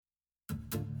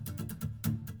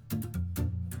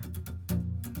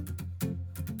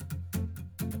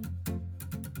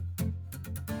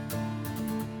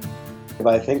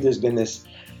But I think there's been this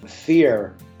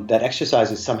fear that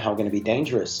exercise is somehow going to be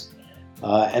dangerous.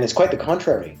 And it's quite the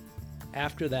contrary.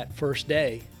 After that first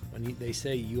day, when they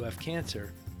say you have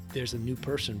cancer, there's a new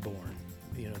person born.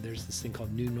 There's this thing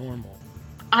called new normal.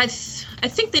 I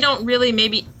think they don't really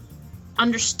maybe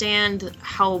understand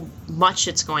how much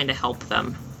it's going to help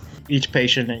them. Each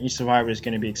patient and each survivor is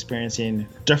going to be experiencing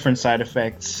different side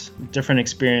effects, different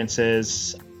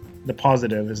experiences. The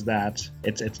positive is that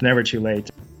it's never too late.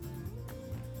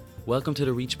 Welcome to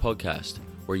the REACH podcast,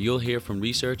 where you'll hear from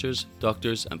researchers,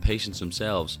 doctors and patients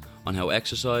themselves on how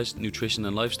exercise, nutrition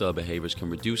and lifestyle behaviours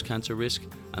can reduce cancer risk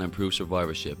and improve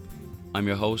survivorship. I'm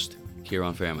your host,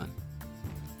 Kieran Fairman.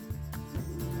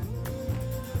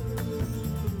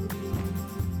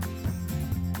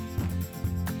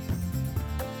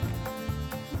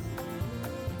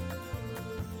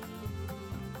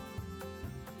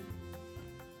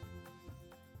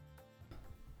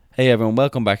 Hey everyone,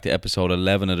 welcome back to episode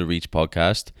 11 of the REACH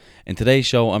podcast. In today's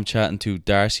show, I'm chatting to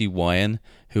Darcy Wyan,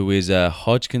 who is a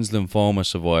Hodgkin's lymphoma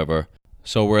survivor.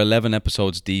 So we're 11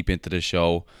 episodes deep into the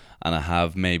show, and I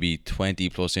have maybe 20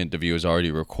 plus interviews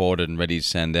already recorded and ready to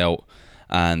send out.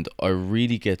 And I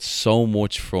really get so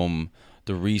much from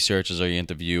the researchers I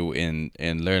interview in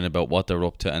learning about what they're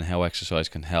up to and how exercise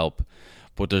can help.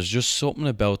 But there's just something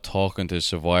about talking to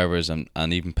survivors and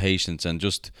even patients, and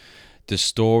just the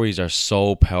stories are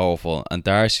so powerful, and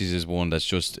Darcy's is one that's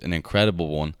just an incredible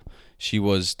one. She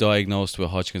was diagnosed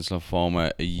with Hodgkin's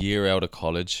lymphoma a year out of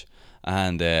college,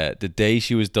 and the day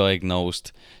she was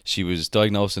diagnosed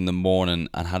in the morning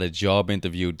and had a job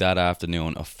interview that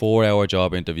afternoon, a 4-hour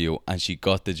job interview, and she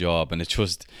got the job. And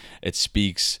it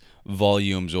speaks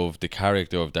volumes of the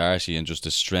character of Darcy and just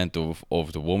the strength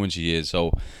of the woman she is.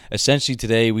 So essentially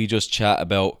today we just chat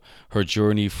about her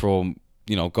journey from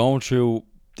going through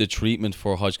the treatment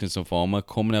for Hodgkin's lymphoma,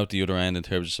 coming out the other end in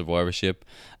terms of survivorship,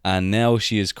 and now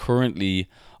she is currently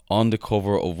on the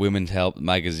cover of Women's Health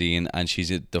magazine, and she's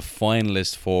the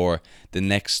finalist for the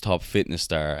next top fitness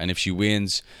star. And if she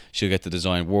wins, she'll get to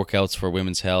design workouts for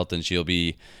Women's Health, and she'll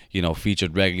be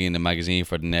featured regularly in the magazine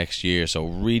for the next year. So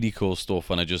really cool stuff,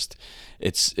 and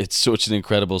it's such an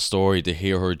incredible story to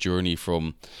hear her journey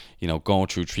from going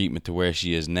through treatment to where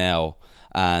she is now.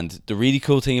 And the really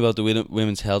cool thing about the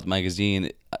Women's Health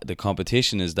magazine, the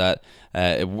competition, is that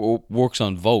it works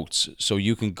on votes. So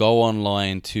you can go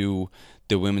online to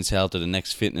the Women's Health or the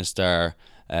Next Fitness Star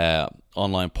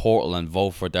online portal and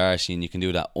vote for Darcy, and you can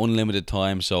do that unlimited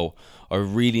time. So I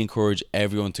really encourage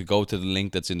everyone to go to the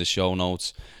link that's in the show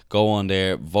notes, go on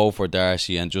there, vote for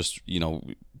Darcy, and just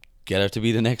get her to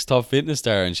be the next top fitness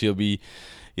star, and she'll be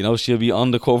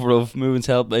on the cover of Women's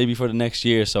Health maybe for the next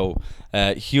year. So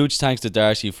huge thanks to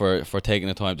Darcy for taking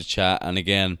the time to chat. And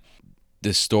again,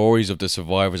 the stories of the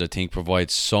survivors, I think, provide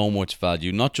so much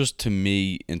value, not just to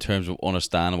me in terms of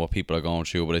understanding what people are going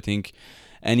through, but I think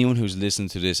anyone who's listening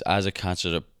to this as a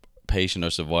cancer patient or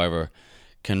survivor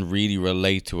can really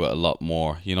relate to it a lot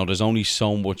more. There's only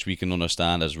so much we can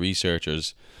understand as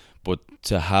researchers, but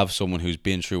to have someone who's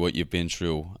been through what you've been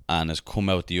through and has come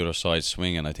out the other side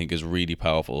swinging, I think is really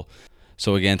powerful.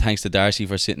 So again, thanks to Darcy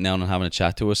for sitting down and having a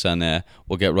chat to us, and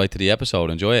we'll get right to the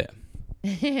episode. Enjoy it.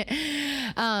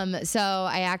 So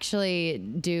I actually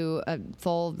do a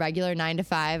full regular 9 to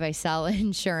 5. I sell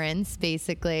insurance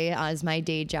basically as my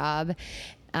day job.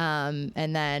 And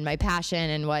then my passion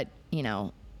and what,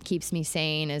 keeps me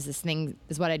sane is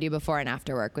what I do before and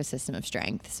after work with System of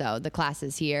Strength. So the class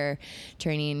is here,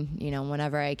 training,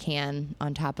 whenever I can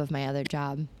on top of my other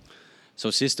job. So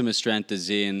System of Strength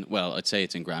is I'd say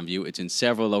it's in Grandview. It's in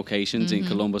several locations in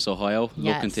Columbus, Ohio,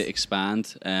 looking to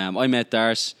expand. I met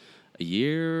Darcy a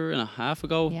year and a half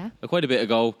ago, quite a bit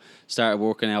ago. Started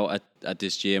working out at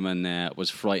this gym and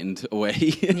was frightened away.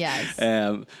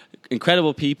 Yes.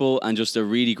 Incredible people and just a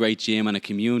really great gym and a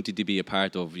community to be a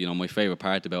part of. My favorite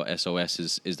part about SOS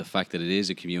is the fact that it is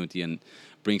a community and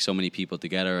brings so many people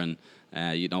together, and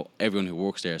everyone who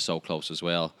works there is so close as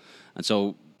well. And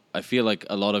so I feel like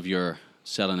a lot of your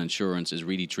selling insurance is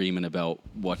really dreaming about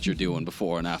what you're doing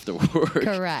before and after work.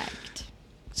 Correct.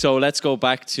 So let's go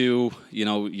back to,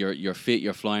 you're fit,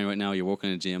 you're flying right now, you're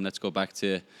working in a gym. Let's go back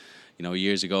to,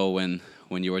 years ago when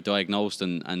you were diagnosed,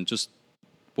 and just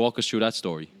walk us through that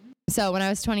story. So when I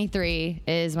was 23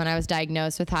 is when I was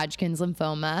diagnosed with Hodgkin's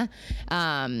lymphoma.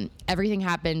 Everything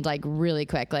happened really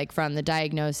quick, from the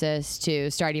diagnosis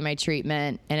to starting my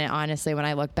treatment. And it, honestly, when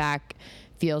I look back,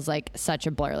 feels like such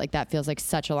a blur. That feels like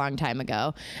such a long time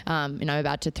ago. And I'm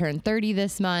about to turn 30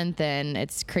 this month, and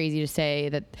it's crazy to say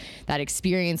that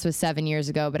experience was 7 years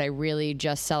ago, but I really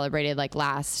just celebrated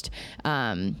last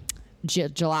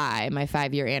July, my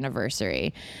 5-year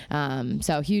anniversary.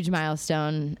 So huge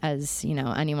milestone, as you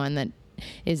know, anyone that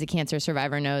is a cancer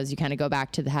survivor knows. You kind of go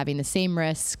back to having the same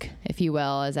risk, if you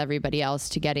will, as everybody else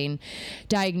to getting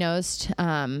diagnosed.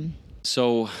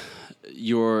 So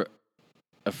you're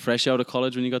fresh out of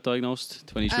college when you got diagnosed?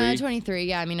 23? 23,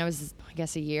 yeah. I mean, I was, I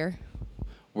guess, a year.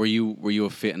 Were you a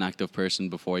fit and active person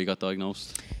before you got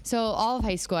diagnosed? So all of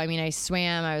high school, I mean, I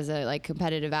swam, I was a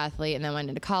competitive athlete, and then went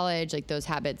into college. Like, those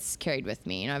habits carried with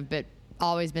me. You know, I've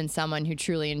always been someone who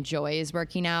truly enjoys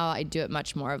working out. I do it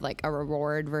much more of like a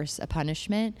reward versus a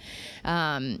punishment.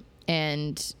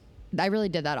 And I really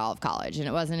did that all of college. And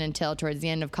it wasn't until towards the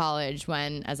end of college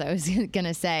when, as I was going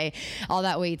to say, all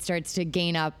that weight starts to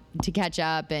gain up, to catch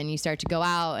up, and you start to go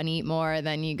out and eat more.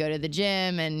 Then you go to the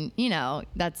gym, and, you know,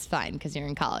 that's fine because you're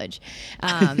in college.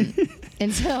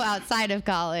 And so outside of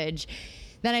college,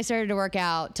 then I started to work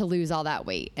out to lose all that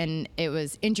weight. And it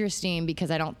was interesting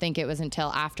because I don't think it was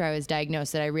until after I was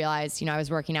diagnosed that I realized, you know, I was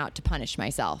working out to punish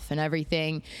myself, and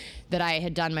everything that I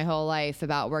had done my whole life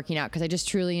about working out, because I just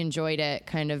truly enjoyed it,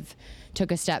 kind of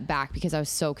took a step back because I was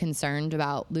so concerned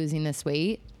about losing this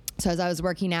weight. So as I was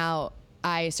working out,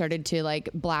 I started to like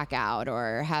black out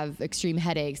or have extreme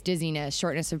headaches, dizziness,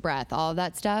 shortness of breath, all of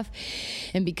that stuff.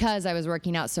 And because I was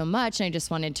working out so much and I just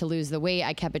wanted to lose the weight,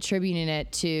 I kept attributing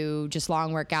it to just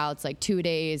long workouts, like 2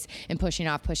 days, and pushing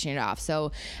it off.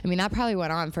 So, I mean, that probably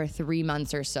went on for 3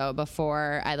 months or so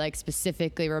before I like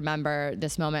specifically remember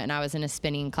this moment. And I was in a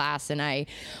spinning class, and I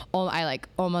like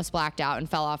almost blacked out and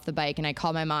fell off the bike. And I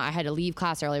called my mom. I had to leave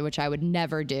class early, which I would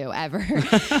never do ever.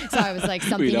 So I was like,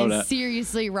 something is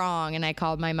seriously wrong. And I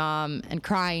called my mom and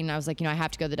crying. I was like, you know, I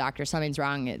have to go to the doctor. Something's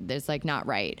wrong. It's like not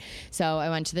right. So I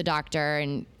went to the doctor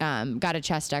and got a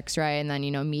chest x-ray. And then, you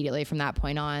know, immediately from that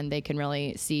point on, they can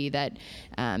really see that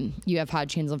you have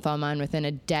Hodgkin's lymphoma. And within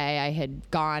a day, I had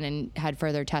gone and had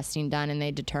further testing done, and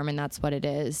they determined that's what it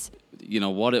is. You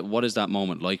know, what is that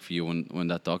moment like for you when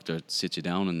that doctor sits you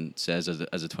down and says,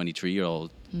 as a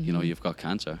 23-year-old, you know, you've got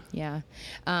cancer? Yeah.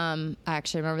 I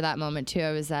actually remember that moment too.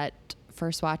 I was at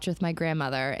First Watch with my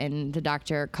grandmother, and the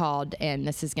doctor called, and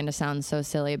this is going to sound so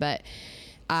silly, but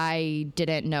I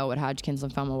didn't know what Hodgkin's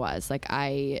lymphoma was. Like,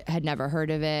 I had never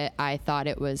heard of it. I thought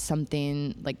it was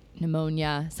something like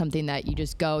pneumonia, something that you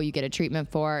just go, you get a treatment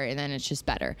for, and then it's just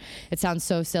better. It sounds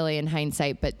so silly in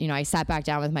hindsight, but, you know, I sat back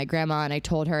down with my grandma and I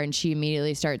told her, and she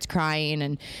immediately starts crying.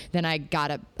 And then I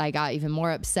got even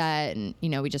more upset, and, you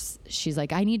know, she's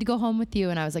like, I need to go home with you.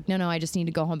 And I was like, no, I just need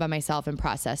to go home by myself and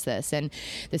process this. And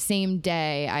the same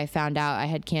day I found out I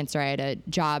had cancer, I had a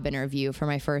job interview for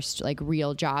my first like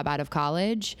real job out of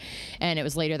college, and it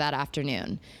was later that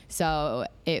afternoon. So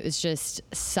it was just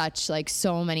such like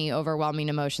so many overwhelming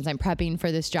emotions. I'm prepping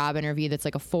for this job interview that's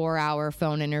like a 4-hour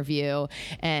phone interview,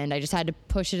 and I just had to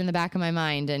push it in the back of my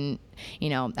mind. And, you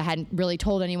know, I hadn't really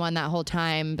told anyone that whole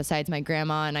time besides my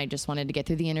grandma, and I just wanted to get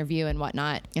through the interview and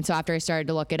whatnot. And so after I started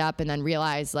to look it up and then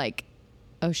realized like,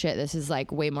 oh shit, this is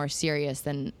like way more serious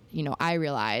than, you know, I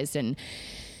realized. And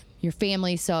your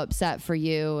family's so upset for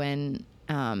you, and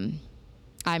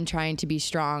I'm trying to be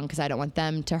strong because I don't want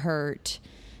them to hurt.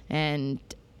 And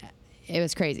it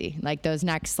was crazy. Like, those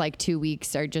next like 2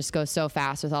 weeks just go so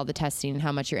fast with all the testing and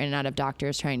how much you're in and out of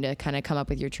doctors trying to kind of come up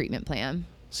with your treatment plan.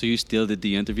 So you still did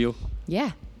the interview?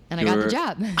 Yeah. And I got the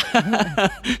job.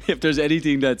 If there's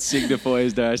anything that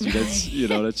signifies Darcy, that's, you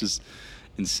know, that's just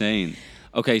insane.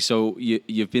 Okay, so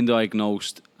you've been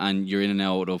diagnosed and you're in and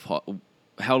out of.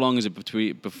 How long is it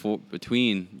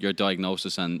between your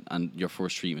diagnosis and your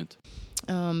first treatment?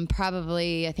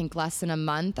 Probably, I think, less than a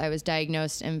month. I was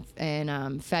diagnosed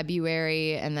in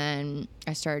February, and then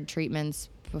I started treatments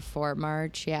before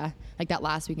March. Yeah, like that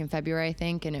last week in February, I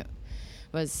think, and it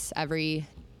was every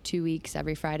 2 weeks,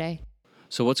 every Friday.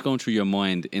 So what's going through your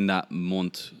mind in that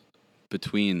month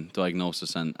between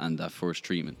diagnosis and that first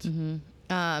treatment? Mm-hmm.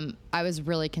 I was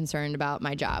really concerned about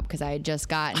my job because I had just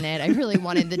gotten it. I really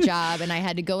wanted the job, and I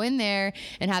had to go in there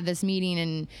and have this meeting.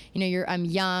 And, you know, I'm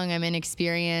young, I'm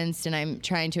inexperienced, and I'm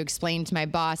trying to explain to my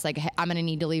boss, like, I'm going to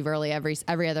need to leave early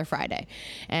every other Friday.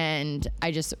 And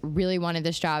I just really wanted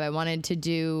this job. I wanted to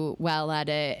do well at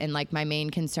it. And like, my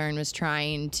main concern was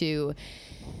trying to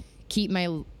keep my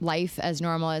life as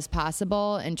normal as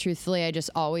possible. And truthfully, I just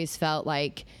always felt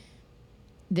like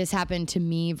this happened to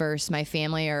me versus my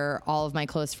family or all of my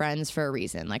close friends for a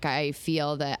reason. Like, I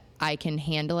feel that I can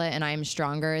handle it, and I'm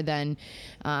stronger than,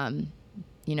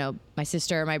 you know, my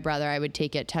sister or my brother. I would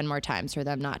take it 10 more times for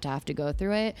them not to have to go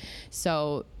through it.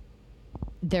 So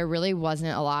there really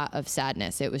wasn't a lot of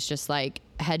sadness. It was just like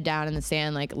head down in the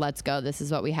sand, like, let's go. This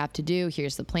is what we have to do.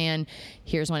 Here's the plan.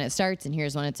 Here's when it starts, and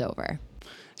here's when it's over.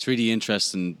 It's really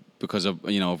interesting because of,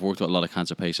 you know, I've worked with a lot of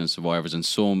cancer patients, survivors, and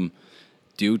some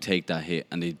do take that hit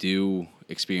and they do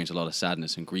experience a lot of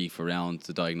sadness and grief around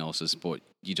the diagnosis, but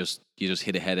you just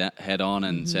hit it head on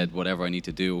and said, whatever I need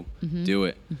to do, do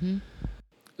it.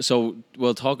 So,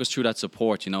 well, talk us through that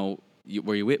support. You know,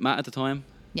 were you with Matt at the time?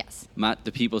 Yes. Matt,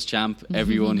 the people's champ.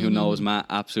 Everyone who knows Matt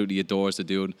absolutely adores the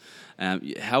dude.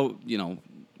 How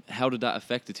did that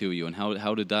affect the two of you, and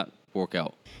how did that work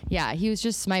out? Yeah, he was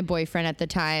just my boyfriend at the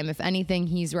time. If anything,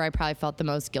 he's where I probably felt the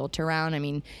most guilt around. I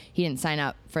mean, he didn't sign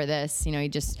up for this. You know, he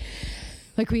just,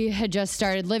 like, we had just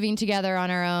started living together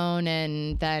on our own,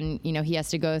 and then, you know, he has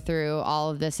to go through all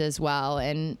of this as well.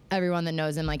 And everyone that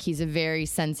knows him, like, he's a very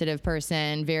sensitive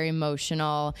person, very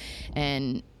emotional,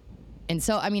 and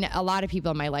so, I mean, a lot of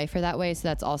people in my life are that way. So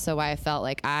that's also why I felt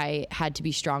like I had to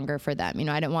be stronger for them. You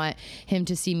know, I didn't want him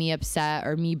to see me upset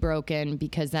or me broken,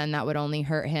 because then that would only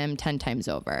hurt him 10 times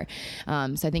over.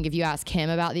 So I think if you ask him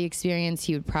about the experience,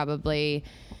 he would probably,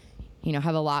 you know,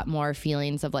 have a lot more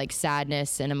feelings of like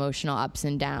sadness and emotional ups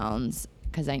and downs,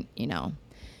 because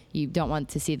you don't want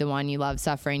to see the one you love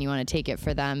suffering. You want to take it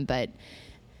for them. But,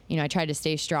 you know, I tried to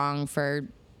stay strong for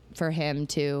him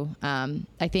too.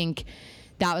 I think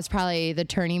that was probably the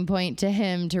turning point to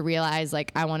him to realize,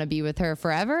 like, I want to be with her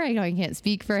forever. I know I can't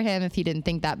speak for him if he didn't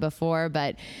think that before,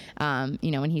 but,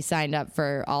 you know, when he signed up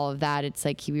for all of that, it's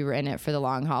like we were in it for the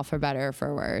long haul, for better or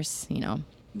for worse, you know.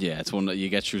 Yeah, it's one that you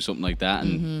get through something like that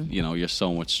and, you know, you're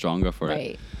so much stronger for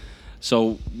it.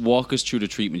 So walk us through the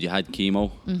treatment. You had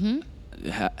chemo.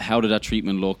 How did that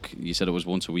treatment look? You said it was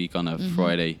once a week on a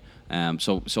Friday.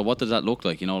 So what does that look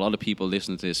like? You know, a lot of people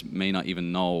listening to this may not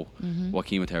even know what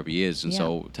chemotherapy is, and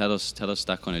so tell us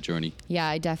that kind of journey. Yeah,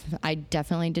 I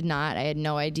definitely did not. I had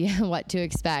no idea what to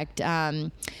expect.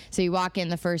 So you walk in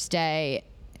the first day,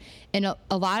 and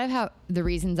a lot of the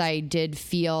reasons I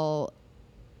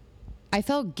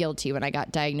felt guilty when I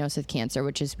got diagnosed with cancer,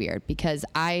 which is weird, because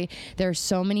there are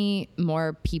so many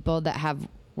more people that have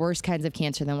worse kinds of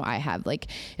cancer than what I have. Like,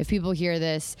 if people hear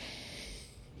this,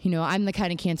 you know, I'm the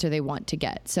kind of cancer they want to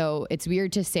get. So it's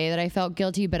weird to say that I felt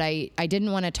guilty, but I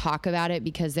didn't want to talk about it,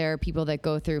 because there are people that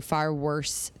go through far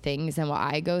worse things than what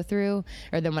I go through,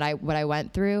 or than what I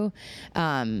went through.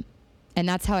 And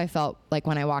that's how I felt like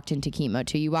when I walked into chemo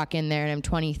too. You walk in there and I'm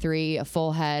 23, a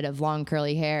full head of long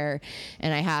curly hair,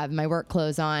 and I have my work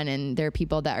clothes on, and there are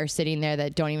people that are sitting there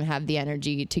that don't even have the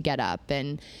energy to get up.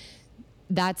 And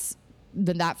that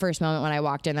first moment when I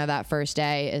walked in there, that first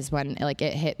day, is when, like,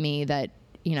 it hit me that,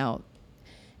 you know,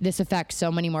 this affects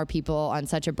so many more people on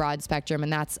such a broad spectrum.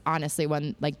 And that's honestly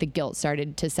when, like, the guilt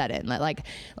started to set in. Like,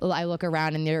 I look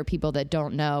around and there are people that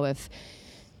don't know if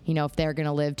they're going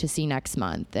to live to see next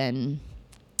month. And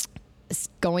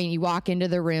you walk into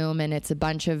the room and it's a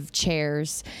bunch of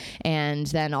chairs and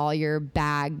then all your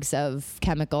bags of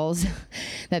chemicals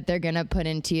that they're going to put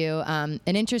into you. An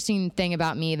interesting thing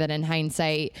about me that in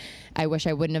hindsight, I wish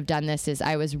I wouldn't have done this, is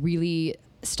I was really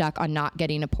stuck on not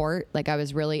getting a port. Like, I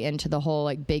was really into the whole,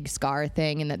 like, big scar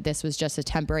thing, and that this was just a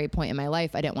temporary point in my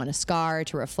life. I didn't want a scar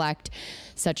to reflect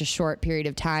such a short period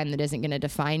of time that isn't going to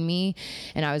define me.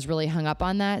 And I was really hung up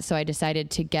on that. So I decided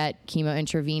to get chemo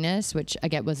intravenous, which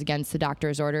again was against the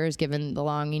doctor's orders, given the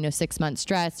long, 6-month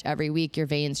stretch. Every week your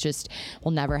veins just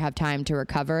will never have time to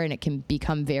recover, and it can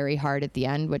become very hard at the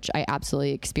end, which I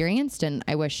absolutely experienced. And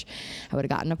I wish I would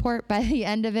have gotten a port by the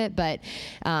end of it. But,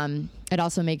 it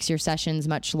also makes your sessions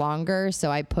much longer.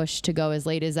 So I pushed to go as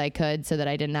late as I could so that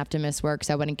I didn't have to miss work.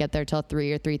 So I wouldn't get there till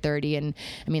 3 or 3:30. And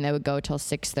I mean, I would go till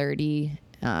 6:30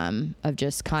 of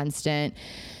just constant.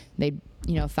 They'd,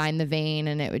 find the vein,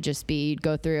 and it would just be, you'd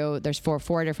go through, there's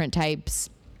four different types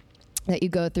that you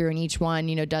go through, and each one,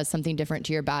 does something different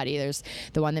to your body. There's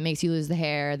the one that makes you lose the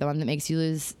hair, the one that makes you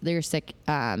lose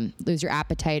your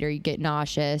appetite, or you get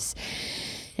nauseous.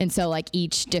 And so, like,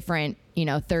 each different,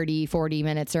 30, 40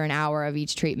 minutes or an hour of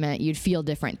each treatment, you'd feel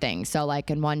different things. So, like,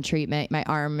 in one treatment, my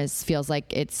arm feels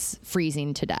like it's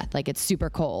freezing to death, like it's super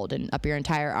cold and up your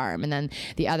entire arm. And then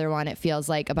the other one, it feels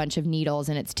like a bunch of needles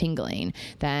and it's tingling.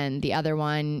 Then the other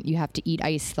one, you have to eat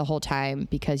ice the whole time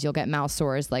because you'll get mouth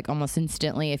sores, like, almost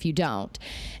instantly if you don't.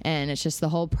 And it's just the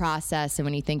whole process. And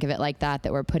when you think of it like that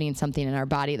we're putting something in our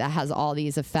body that has all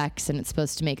these effects, and it's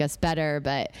supposed to make us better,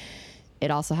 but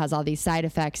it also has all these side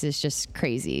effects, is just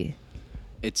crazy.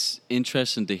 It's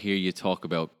interesting to hear you talk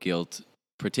about guilt,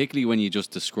 particularly when you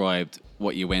just described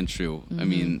what you went through. Mm-hmm. I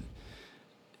mean,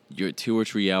 you're 2 or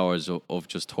 3 hours of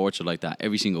just torture like that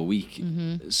every single week.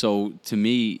 Mm-hmm. So to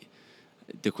me,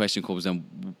 the question comes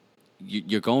then,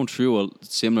 you're going through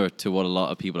similar to what a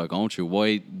lot of people are going through.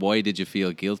 Why did you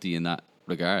feel guilty in that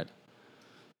regard?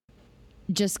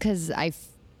 Just because I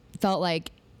felt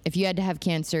like if you had to have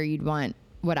cancer, you'd want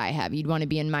what I have. You'd want to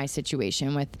be in my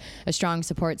situation with a strong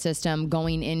support system,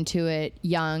 going into it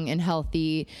young and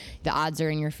healthy. The odds are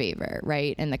in your favor,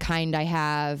 right? And the kind I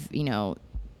have, you know,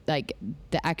 like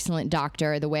the excellent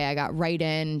doctor, the way I got right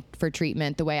in for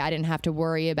treatment, the way I didn't have to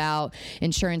worry about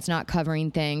insurance not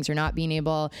covering things or not being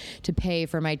able to pay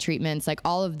for my treatments, like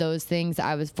all of those things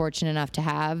I was fortunate enough to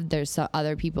have. There's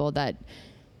other people that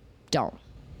don't.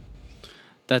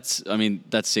 That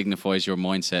signifies your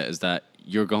mindset is that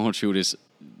you're going through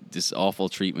this awful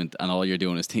treatment and all you're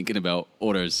doing is thinking about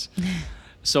others.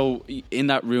 So in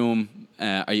that room,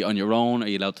 are you on your own? Are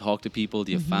you allowed to talk to people?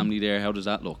 Do you have family there? How does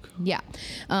that look? Yeah.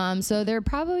 So there'd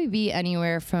probably be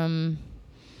anywhere from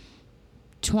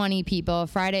 20 people.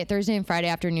 Thursday and Friday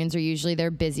afternoons are usually their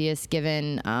busiest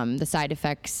given the side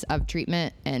effects of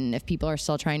treatment. And if people are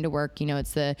still trying to work, you know,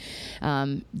 it's the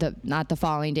not the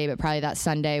following day, but probably that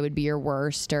Sunday would be your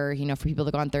worst, or, you know, for people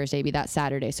to go on Thursday, it'd be that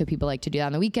Saturday. So people like to do that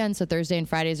on the weekend. So Thursday and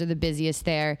Fridays are the busiest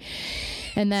there.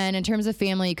 And then in terms of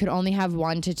family, you could only have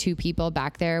 1 to 2 people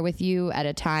back there with you at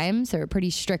a time. So pretty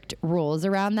strict rules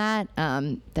around that.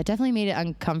 That definitely made it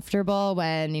uncomfortable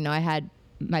when, you know, I had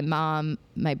my mom,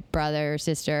 my brother,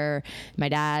 sister, my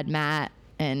dad, Matt,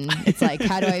 and it's like,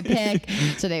 how do I pick?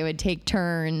 So they would take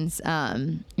turns,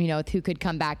 you know, with who could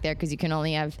come back there, because you can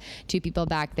only have 2 people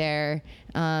back there.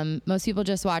 Most people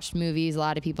just watched movies. A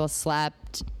lot of people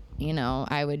slept. You know,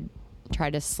 I would try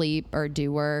to sleep or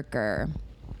do work. Or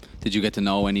did you get to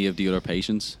know any of the other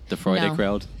patients, the Friday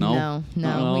crowd? No.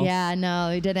 Yeah, no,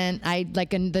 we didn't.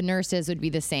 The nurses would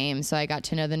be the same. So I got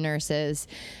to know the nurses.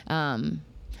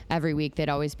 Every week they'd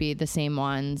always be the same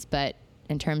ones, but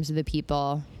in terms of the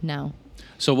people, no.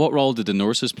 So what role did the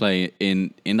nurses play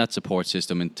in that support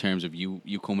system in terms of you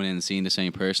coming in and seeing the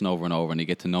same person over and over and they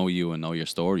get to know you and know your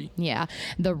story? Yeah.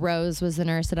 The Rose was the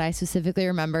nurse that I specifically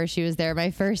remember. She was there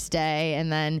my first day. And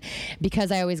then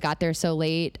because I always got there so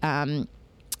late,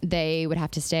 they would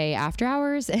have to stay after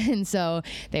hours. And so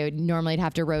they would normally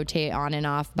have to rotate on and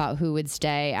off about who would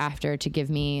stay after to give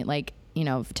me, like, you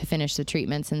know, to finish the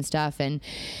treatments and stuff. And,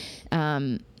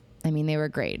 I mean, they were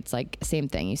great. It's like same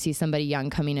thing. You see somebody young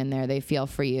coming in there, they feel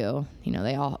for you. You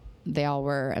know, they all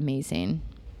were amazing.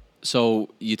 So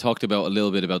you talked about a little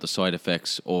bit about the side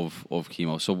effects of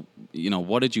chemo. So, you know,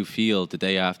 what did you feel the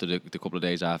day after, the couple of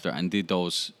days after, and did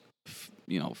those,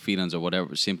 you know, feelings or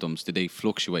whatever symptoms, did they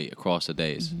fluctuate across the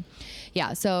days? Mm-hmm.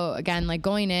 Yeah. So again, like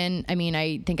going in, I mean,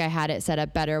 I think I had it set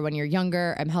up better when you're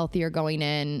younger. I'm healthier going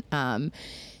in.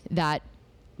 That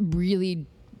really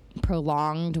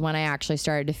prolonged when I actually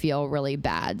started to feel really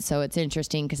bad. So it's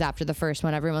interesting because after the first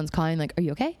one, everyone's calling like, are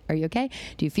you okay? Are you okay?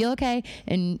 Do you feel okay?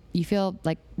 And you feel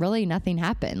like really nothing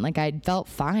happened. Like I felt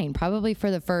fine probably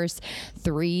for the first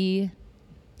 3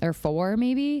 or 4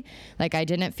 maybe. Like I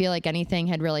didn't feel like anything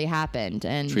had really happened.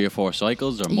 And 3 or 4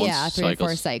 cycles or months? Yeah, 3 or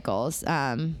 4 cycles.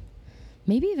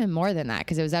 Maybe even more than that,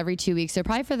 because it was every 2 weeks. So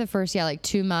probably for the first, like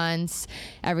 2 months,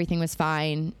 everything was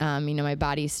fine. You know, my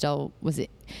body still was,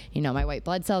 you know, my white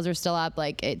blood cells are still up.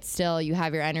 Like it's still, you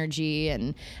have your energy,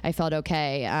 and I felt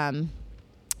okay.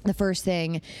 The first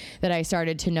thing that I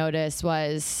started to notice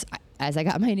was, as I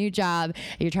got my new job,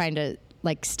 you're trying to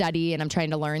like study and I'm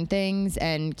trying to learn things,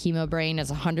 and chemo brain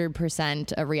is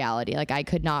 100% a reality. Like I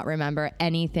could not remember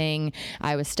anything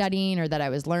I was studying or that I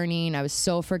was learning. I was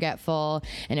so forgetful,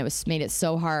 and it made it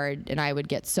so hard, and I would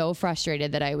get so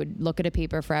frustrated that I would look at a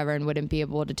paper forever and wouldn't be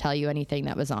able to tell you anything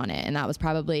that was on it. And that was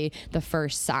probably the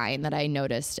first sign that I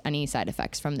noticed any side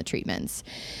effects from the treatments.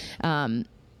 And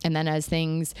then as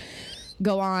things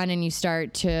go on and you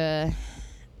start to,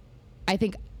 I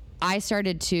think I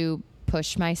started to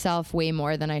push myself way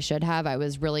more than I should have. I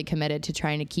was really committed to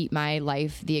trying to keep my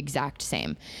life the exact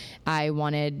same. I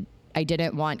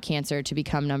didn't want cancer to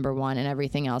become number 1 and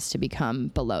everything else to become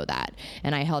below that.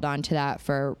 And I held on to that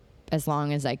for as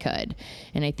long as I could.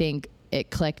 And I think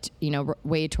it clicked, you know,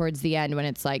 way towards the end when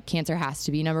it's like cancer has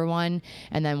to be number 1,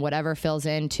 and then whatever fills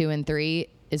in 2 and 3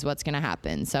 is what's going to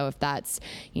happen. So if that's,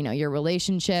 you know, your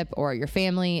relationship or your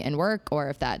family and work, or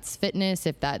if that's fitness,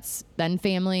 if that's then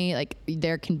family, like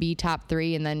there can be top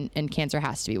 3, and cancer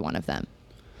has to be one of them.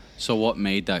 So what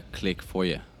made that click for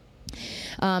you?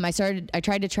 I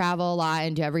tried to travel a lot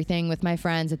and do everything with my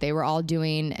friends that they were all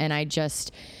doing, and I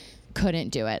just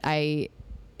couldn't do it.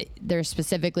 there's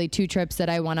specifically 2 trips that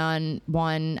I went on.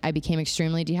 One, I became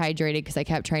extremely dehydrated because I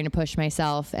kept trying to push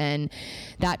myself, and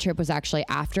that trip was actually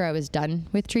after I was done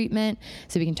with treatment,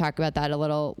 so we can talk about that a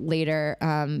little later.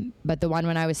 But the one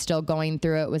when I was still going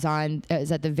through it was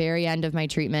at the very end of my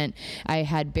treatment. I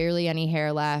had barely any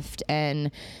hair left,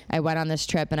 and I went on this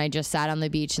trip, and I just sat on the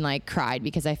beach and like cried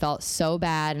because I felt so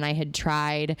bad, and I had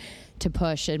tried to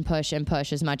push and push and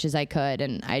push as much as I could,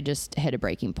 and I just hit a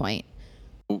breaking point.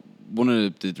 One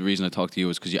of the reason I talked to you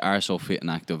is because you are so fit and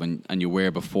active, and you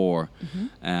were before.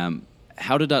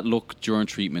 How did that look during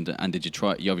treatment? And did you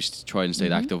try? You obviously tried and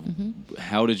stayed active.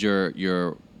 How did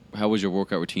how was your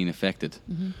workout routine affected?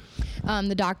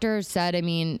 The doctor said, I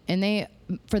mean, and they,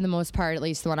 for the most part, at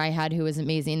least the one I had, who was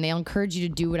amazing, they'll encourage you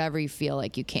to do whatever you feel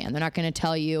like you can. They're not going to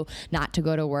tell you not to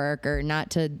go to work or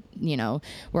not to,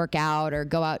 work out or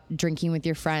go out drinking with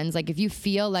your friends. Like, if you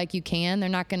feel like you can, they're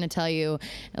not going to tell you,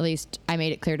 at least I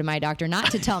made it clear to my doctor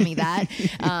not to tell me that,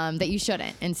 that you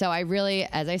shouldn't. And so I really,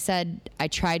 as I said, I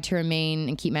tried to remain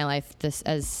and keep my life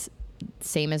as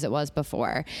same as it was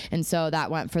before. And so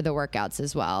that went for the workouts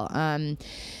as well.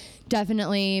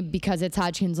 Definitely, because it's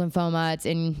Hodgkin's lymphoma, it's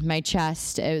in my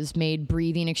chest, it was made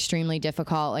breathing extremely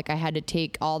difficult. Like, I had to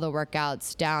take all the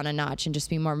workouts down a notch and just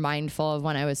be more mindful of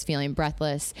when I was feeling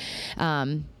breathless.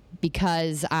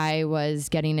 Because I was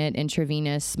getting it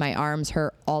intravenous, my arms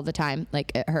hurt all the time.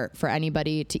 Like, it hurt for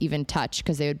anybody to even touch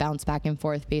because they would bounce back and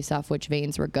forth based off which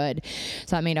veins were good.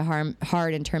 So that made it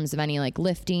hard in terms of any like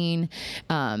lifting.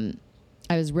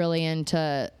 I was really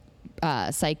into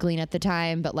cycling at the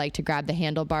time, but like to grab the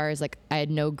handlebars, like I had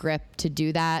no grip to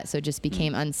do that, so it just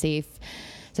became unsafe.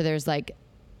 So there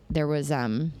was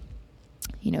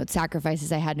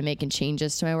sacrifices I had to make and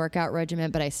changes to my workout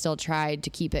regimen, but I still tried to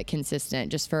keep it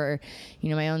consistent just for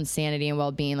my own sanity and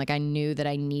well-being. Like, I knew that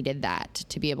I needed that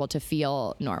to be able to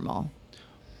feel normal.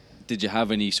 Did you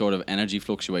have any sort of energy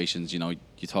fluctuations? You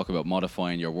talk about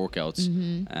modifying your workouts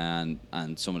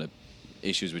and some of the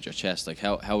issues with your chest. Like,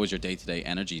 how was your day-to-day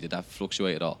energy? Did that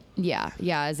fluctuate at all? Yeah.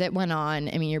 As it went on,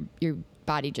 I mean, your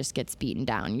body just gets beaten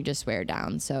down. You just wear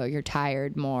down, so you're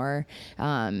tired more.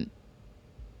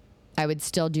 I would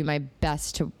still do my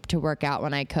best to work out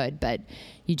when I could, but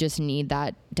you just need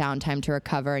that downtime to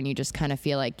recover, and you just kind of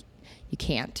feel like you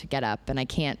can't get up, and I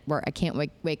can't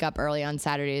wake up early on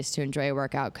Saturdays to enjoy a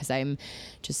workout because I'm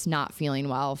just not feeling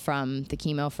well from the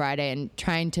chemo Friday, and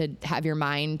trying to have your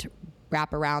mind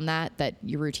wrap around that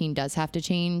your routine does have to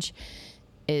change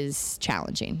is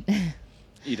challenging.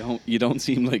 You don't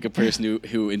seem like a person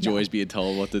who enjoys being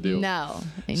told what to do. No.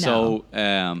 So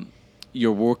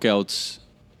your workouts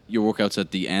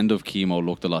at the end of chemo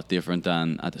looked a lot different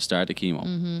than at the start of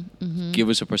chemo. Give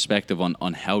us a perspective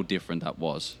on how different that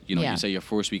was. You say your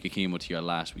first week of chemo to your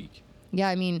last week. Yeah,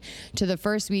 I mean, to the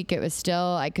first week, it was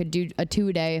still, I could do a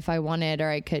 2-day if I wanted, or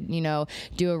I could,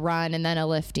 do a run and then a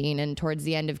lifting. And towards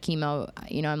the end of chemo,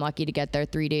 I'm lucky to get there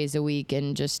 3 days a week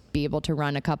and just be able to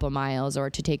run a couple miles or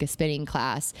to take a spinning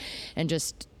class, and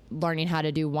just learning how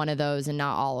to do one of those and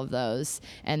not all of those.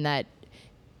 And that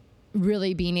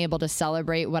really being able to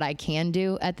celebrate what I can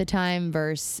do at the time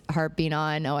versus harping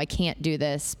on, I can't do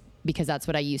this because that's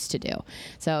what I used to do.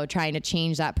 So trying to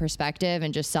change that perspective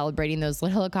and just celebrating those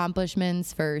little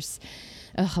accomplishments versus,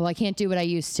 I can't do what I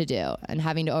used to do, and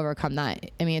having to overcome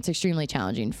that. I mean, it's extremely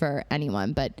challenging for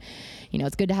anyone, but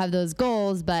it's good to have those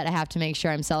goals, but I have to make sure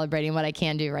I'm celebrating what I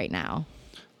can do right now.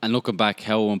 And looking back,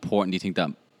 how important do you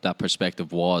think that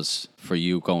perspective was for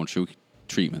you going through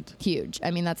treatment? Huge. I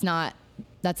mean, that's not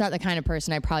the kind of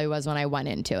person I probably was when I went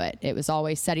into it. It was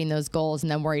always setting those goals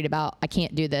and then worried about, I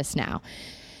can't do this now.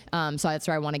 So that's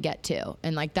where I want to get to.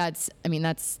 And like, that's been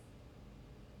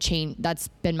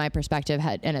my perspective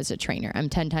and as a trainer. I'm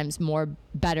 10 times more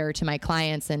better to my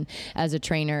clients and as a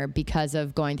trainer because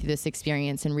of going through this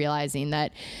experience and realizing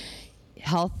that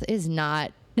health is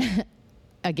not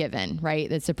a given, right?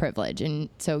 It's a privilege. And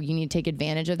so you need to take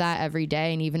advantage of that every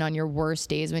day. And even on your worst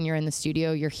days when you're in the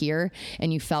studio, you're here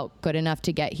and you felt good enough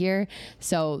to get here.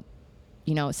 So,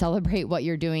 celebrate what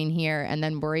you're doing here and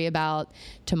then worry about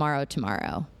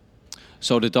tomorrow.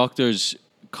 So the doctors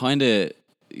kind of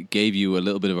gave you a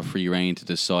little bit of a free rein to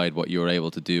decide what you were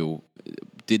able to do.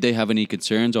 Did they have any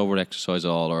concerns over exercise at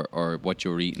all, or what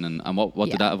you were eating, and what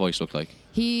did that advice look like?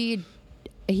 He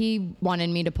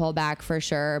wanted me to pull back for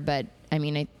sure, but I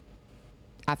mean,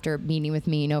 after meeting with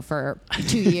me, for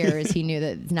 2 years, he knew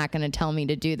that he's not going to tell me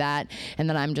to do that, and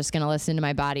that I'm just going to listen to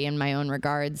my body in my own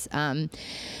regards.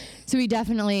 So he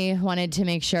definitely wanted to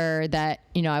make sure that,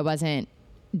 I wasn't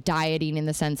dieting in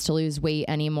the sense to lose weight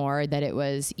anymore, that it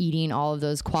was eating all of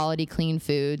those quality, clean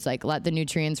foods, like let the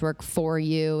nutrients work for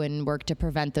you and work to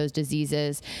prevent those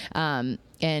diseases.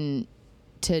 And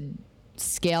to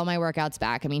scale my workouts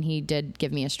back. I mean, he did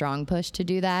give me a strong push to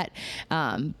do that.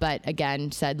 But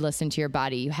again, said, listen to your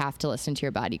body. You have to listen to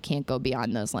your body. You can't go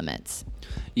beyond those limits.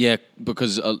 Yeah,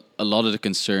 because a lot of the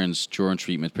concerns during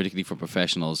treatment, particularly for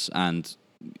professionals and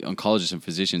oncologists and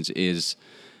physicians, is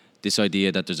this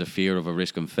idea that there's a fear of a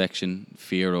risk of infection,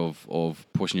 fear of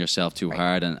pushing yourself too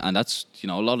hard. And that's, a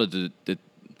lot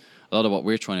of what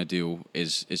we're trying to do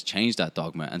is change that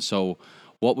dogma. And so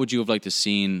what would you have liked to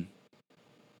seen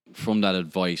from that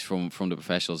advice from the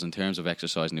professionals in terms of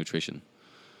exercise and nutrition?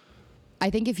 I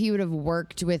think if you would have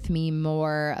worked with me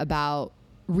more about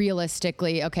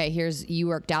realistically, okay, you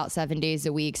worked out 7 days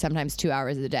a week, sometimes 2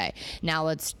 hours a day. Now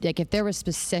let's, like, if there was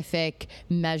specific,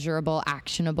 measurable,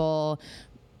 actionable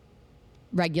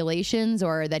regulations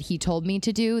or that he told me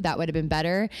to do, that would have been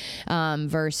better,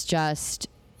 versus just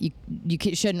you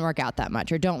shouldn't work out that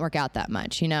much or don't work out that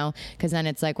much, because then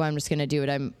it's like, well, I'm just going to do what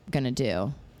I'm going to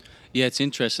do. Yeah, it's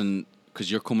interesting because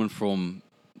you're coming from,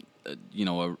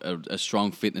 a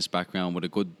strong fitness background with a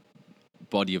good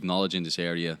body of knowledge in this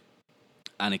area,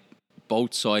 and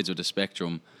both sides of the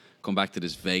spectrum come back to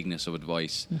this vagueness of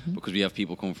advice, because we have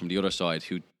people coming from the other side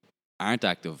who aren't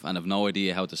active and have no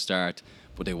idea how to start,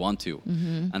 but they want to,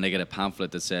 and they get a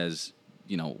pamphlet that says,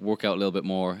 work out a little bit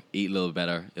more, eat a little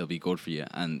better, it'll be good for you.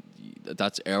 And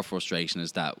that's our frustration,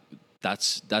 is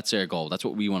that's our goal. That's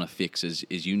what we want to fix,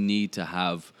 is you need to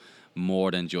have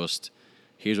more than just,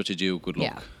 here's what you do, good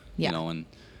luck. Yeah. And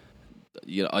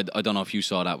I don't know if you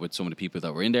saw that with some of the people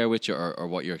that were in there with you, or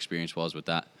what your experience was with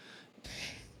that.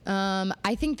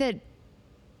 I think that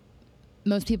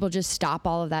most people just stop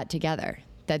all of that together,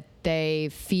 that they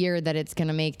fear that it's going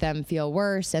to make them feel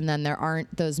worse. And then there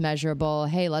aren't those measurable,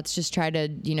 hey, let's just try to,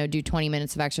 do 20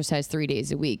 minutes of exercise 3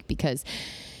 days a week, because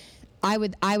I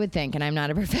would think, and I'm not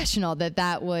a professional,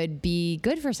 that would be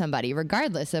good for somebody,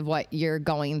 regardless of what you're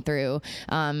going through,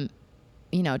 to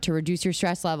reduce your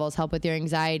stress levels, help with your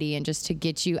anxiety, and just to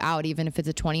get you out, even if it's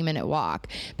a 20-minute walk.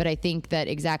 But I think that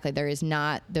exactly, there is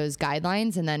not those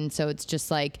guidelines. And then, so it's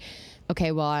just like,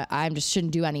 okay, well, I just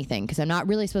shouldn't do anything because I'm not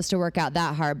really supposed to work out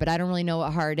that hard, but I don't really know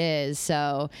what hard is.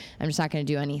 So I'm just not going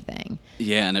to do anything.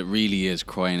 Yeah. And it really is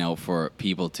crying out for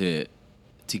people to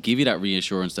give you that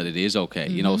reassurance that it is okay.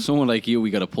 Someone like you,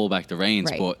 we got to pull back the reins,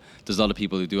 right. But there's a lot of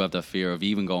people who do have that fear of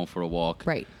even going for a walk.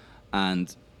 Right.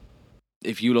 And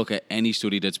if you look at any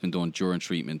study that's been done during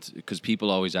treatment, because people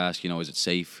always ask, is it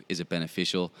safe? Is it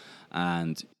beneficial?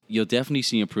 And you'll definitely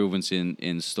see improvements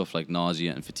in stuff like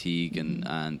nausea and fatigue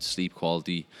and sleep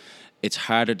quality. It's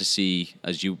harder to see,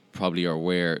 as you probably are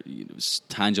aware,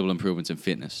 tangible improvements in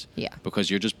fitness. Yeah. Because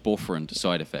you're just buffering the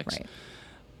side effects. Right.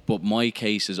 But my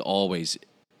case is always,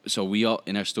 so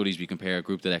in our studies, we compare a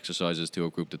group that exercises to a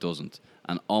group that doesn't.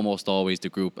 And almost always the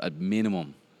group at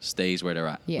minimum stays where they're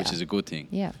at, which is a good thing.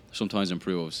 Yeah. Sometimes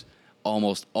improves.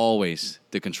 Almost always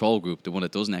the control group, the one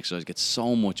that doesn't exercise, gets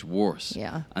so much worse.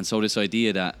 Yeah. And so this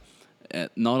idea that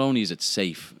not only is it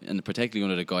safe, and particularly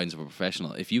under the guidance of a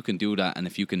professional, if you can do that and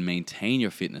if you can maintain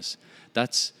your fitness,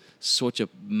 that's such a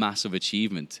massive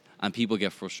achievement. And people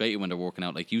get frustrated when they're working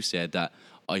out, like you said, that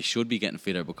I should be getting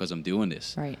fitter because I'm doing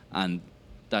this. Right. And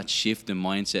that shift in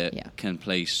mindset can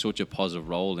play such a positive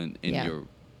role in your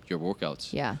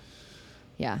workouts. Yeah.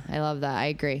 Yeah, I love that. I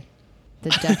agree.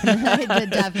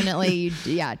 Definitely,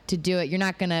 to do it. You're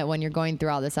not going to, when you're going through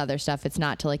all this other stuff, it's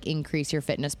not to like increase your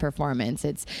fitness performance.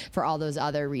 It's for all those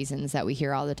other reasons that we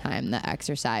hear all the time that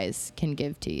exercise can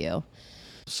give to you.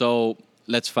 So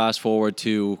let's fast forward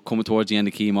to coming towards the end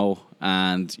of chemo,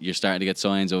 and you're starting to get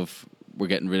signs of, we're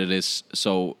getting rid of this.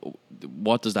 So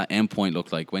what does that end point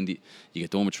look like? When do you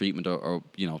get done with treatment, or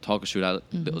talk us through that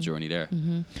little journey there?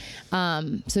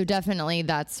 So definitely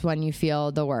that's when you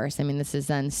feel the worst. I mean, this is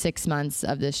then 6 months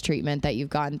of this treatment that you've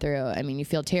gone through. I mean, you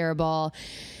feel terrible.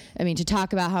 I mean, to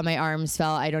talk about how my arms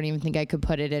felt, I don't even think I could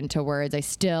put it into words. I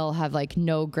still have like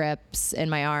no grips in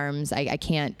my arms. I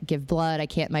can't give blood.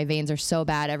 My veins are so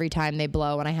bad every time they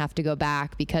blow when I have to go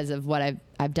back because of what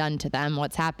I've done to them,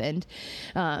 what's happened.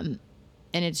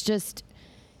 And it's just,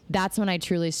 that's when I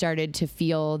truly started to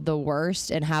feel the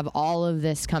worst and have all of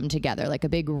this come together, like a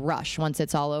big rush once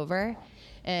it's all over.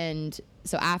 And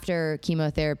so after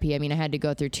chemotherapy, I mean, I had to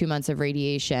go through 2 months of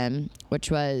radiation, which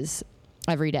was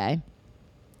every day.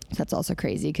 That's also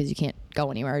crazy because you can't go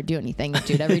anywhere or do anything. You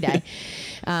do it every day.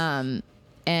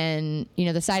 And,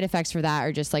 the side effects for that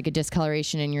are just like a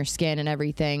discoloration in your skin and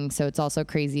everything. So it's also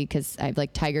crazy because I have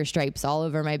like tiger stripes all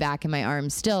over my back and my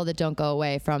arms still that don't go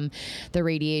away from the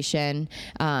radiation.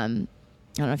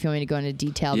 I don't know if you want me to go into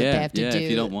detail, but Yeah, they have to yeah, do.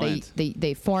 if you don't mind.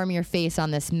 They form your face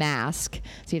on this mask,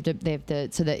 so they have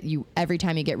to, so that you every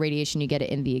time you get radiation, you get it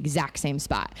in the exact same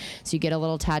spot. So you get a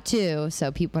little tattoo.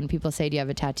 So when people say, "Do you have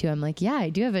a tattoo?" I'm like, "Yeah, I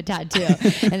do have a tattoo,"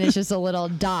 and it's just a little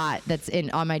dot that's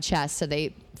on my chest. So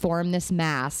they form this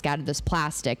mask out of this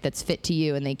plastic that's fit to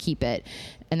you, and they keep it.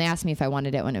 And they asked me if I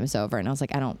wanted it when it was over, and I was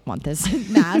like, "I don't want this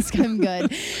mask. I'm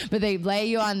good." But they lay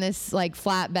you on this like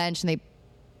flat bench, and they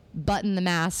button the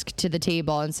mask to the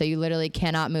table, and so you literally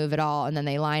cannot move at all, and then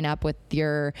they line up with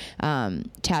your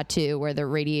tattoo where the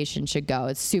radiation should go.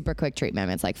 It's super quick treatment.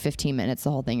 It's like 15 minutes,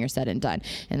 the whole thing, you're said and done,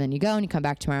 and then you go and you come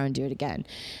back tomorrow and do it again.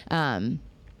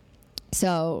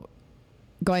 So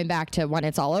going back to when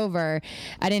it's all over,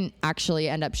 I didn't actually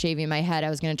end up shaving my head. I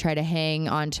was going to try to hang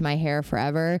onto my hair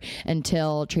forever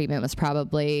until treatment was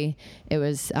probably, it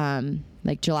was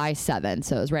like July 7th.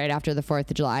 So it was right after the 4th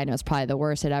of July, and it was probably the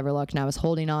worst it ever looked. And I was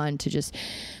holding on to just,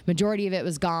 majority of it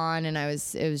was gone, and it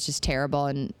was just terrible.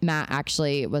 And Matt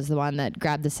actually was the one that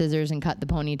grabbed the scissors and cut the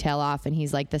ponytail off. And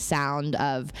he's like, the sound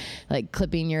of like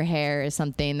clipping your hair is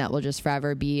something that will just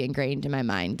forever be ingrained in my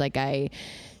mind. Like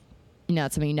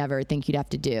it's something you never think you'd have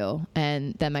to do.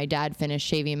 And then my dad finished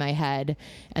shaving my head,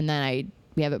 and then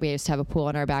we used to have a pool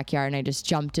in our backyard, and I just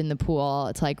jumped in the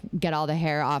pool to like get all the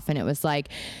hair off, and it was like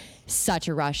such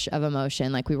a rush of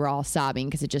emotion. Like we were all sobbing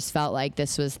because it just felt like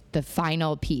this was the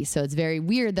final piece. So it's very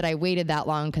weird that I waited that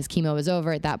long because chemo was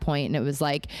over at that point, and it was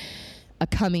like a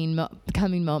coming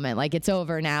moment. Like it's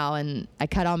over now, and I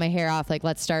cut all my hair off. Like,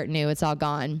 let's start new. It's all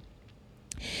gone.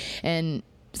 And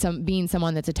being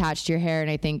someone that's attached to your hair, and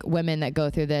I think women that go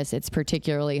through this, it's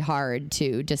particularly hard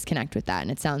to disconnect with that. And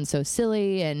it sounds so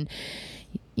silly, and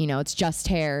it's just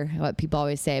hair, what people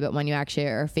always say, but when you actually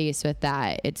are faced with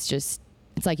that, it's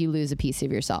like you lose a piece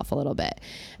of yourself a little bit.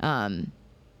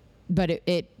 But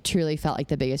it truly felt like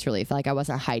the biggest relief. Like I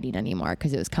wasn't hiding anymore,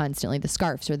 because it was constantly the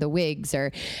scarves or the wigs,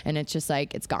 and it's just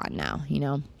like, it's gone now,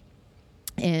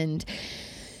 And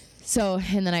so,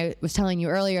 and then I was telling you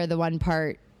earlier, the one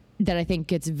part that I think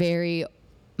gets very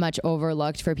much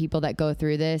overlooked for people that go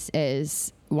through this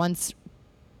is once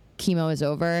chemo is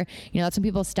over, that's when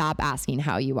people stop asking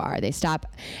how you are. They stop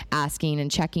asking and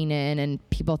checking in, and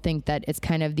people think that it's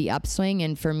kind of the upswing.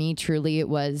 And for me, truly, it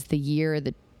was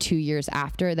the 2 years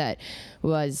after that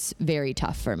was very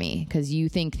tough for me, because you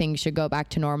think things should go back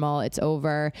to normal, it's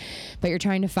over, but you're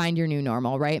trying to find your new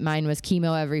normal, right? Mine was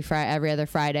chemo every other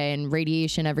Friday and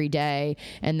radiation every day,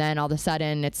 and then all of a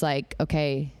sudden it's like,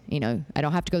 okay, I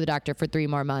don't have to go to the doctor for 3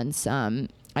 more months.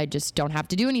 I just don't have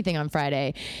to do anything on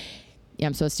Friday.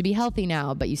 I'm supposed to be healthy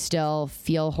now, but you still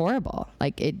feel horrible.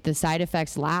 Like the side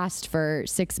effects last for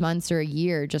 6 months or a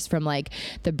year, just from like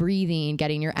the breathing,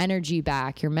 getting your energy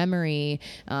back, your memory,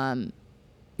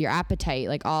 your appetite,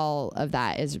 like all of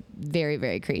that is very,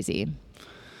 very crazy.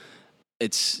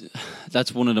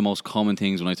 That's one of the most common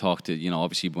things when I talk to,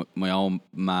 obviously my own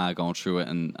ma going through it,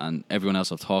 and everyone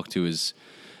else I've talked to, is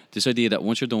this idea that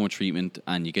once you're done with treatment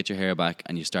and you get your hair back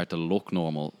and you start to look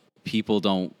normal, people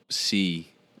don't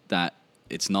see that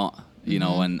it's not,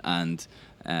 and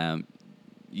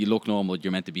you look normal,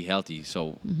 you're meant to be healthy.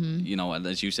 So, and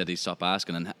as you said, they stop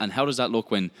asking. And how does that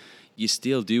look when you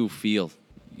still do feel,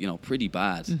 pretty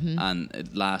bad, and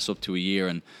it lasts up to a year,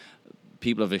 and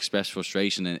people have expressed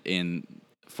frustration in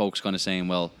folks kind of saying,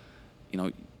 well,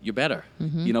 you're better,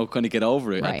 kind of get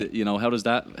over it. Right. How did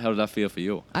that feel for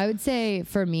you? I would say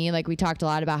for me, like we talked a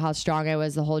lot about how strong I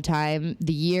was the whole time.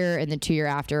 The year and the 2 year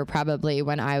after were probably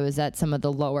when I was at some of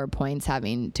the lower points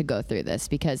having to go through this,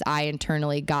 because I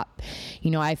internally got,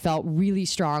 I felt really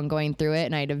strong going through it,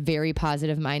 and I had a very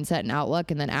positive mindset and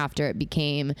outlook. And then after it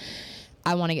became,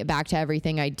 I want to get back to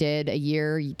everything I did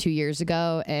 2 years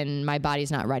ago, and my body's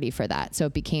not ready for that. So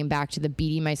it became back to the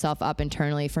beating myself up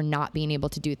internally for not being able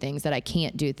to do things, that I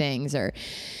can't do things,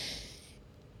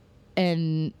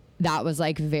 and that was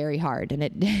like very hard. And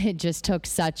it just took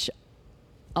such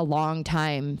a long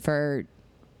time for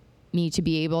me to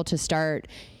be able to start,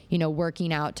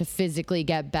 working out to physically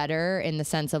get better, in the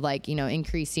sense of like,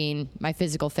 increasing my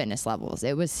physical fitness levels.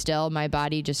 It was still my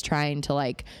body just trying to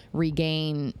like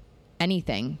regain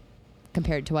anything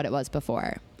compared to what it was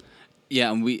before.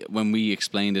 Yeah, and when we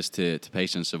explain this to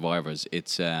patient survivors,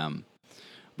 it's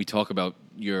we talk about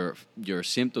your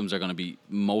symptoms are going to be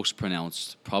most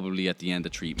pronounced probably at the end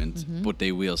of treatment, but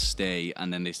they will stay,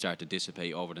 and then they start to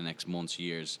dissipate over the next months,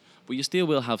 years. But you still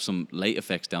will have some late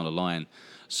effects down the line.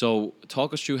 So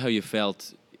talk us through how you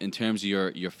felt in terms of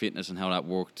your fitness, and how that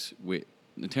worked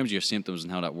in terms of your symptoms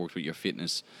and how that worked with your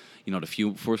fitness.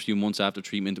 The first few months after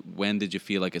treatment, when did you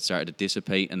feel like it started to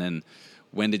dissipate, and then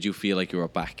when did you feel like you were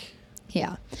back?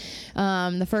 Yeah.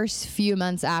 The first few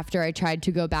months after, I tried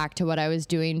to go back to what I was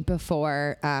doing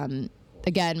before.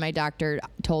 Again, my doctor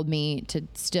told me to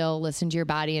still listen to your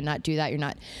body and not do that. You're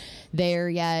not there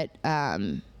yet.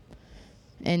 And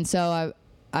so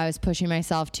I was pushing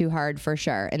myself too hard for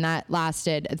sure. And that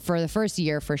lasted for the first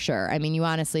year for sure. I mean, you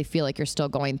honestly feel like you're still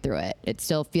going through it. It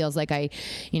still feels like I,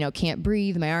 can't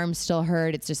breathe. My arms still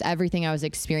hurt. It's just everything I was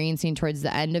experiencing towards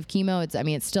the end of chemo.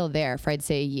 It's still there for, I'd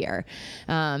say, a year.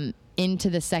 Into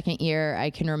the second year, I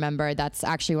can remember that's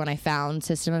actually when I found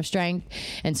System of Strength.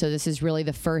 And so this is really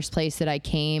the first place that I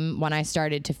came when I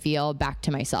started to feel back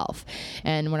to myself,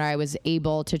 and when I was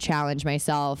able to challenge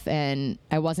myself, and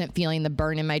I wasn't feeling the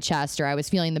burn in my chest, or I was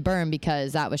feeling the burn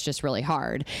because that was just really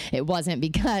hard. It wasn't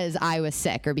because I was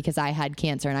sick or because I had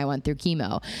cancer and I went through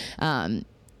chemo.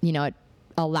 It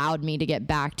allowed me to get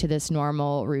back to this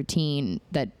normal routine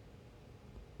that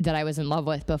I was in love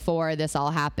with before this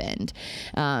all happened.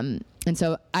 And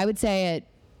so I would say at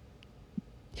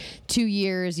 2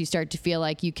 years, you start to feel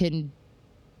like you can,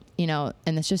 and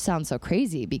this just sounds so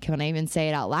crazy because when I even say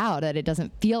it out loud, that it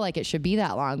doesn't feel like it should be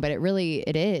that long, but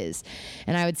it is.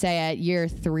 And I would say at year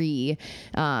 3,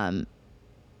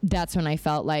 that's when I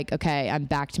felt like, okay, I'm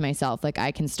back to myself. Like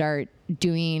I can start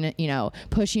doing,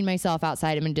 pushing myself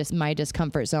outside of my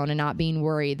discomfort zone and not being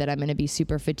worried that I'm going to be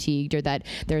super fatigued or that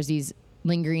there's these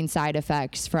lingering side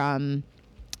effects from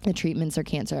the treatments or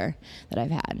cancer that I've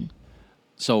had.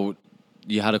 So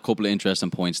you had a couple of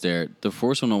interesting points there. The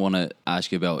first one I want to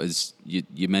ask you about is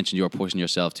you mentioned you were pushing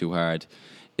yourself too hard.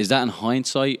 Is that in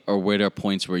hindsight, or were there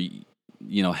points where,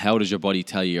 how does your body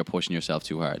tell you you're pushing yourself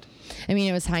too hard? I mean,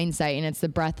 it was hindsight, and it's the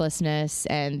breathlessness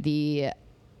and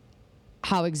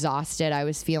how exhausted I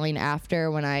was feeling after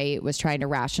when I was trying to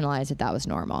rationalize that was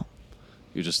normal.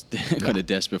 You're just kind of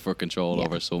desperate for control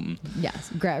over something.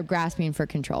 Yes, grasping for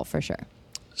control for sure.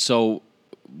 So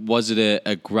was it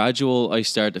a gradual, I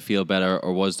start to feel better,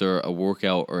 or was there a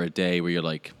workout or a day where you're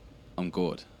like, I'm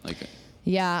good?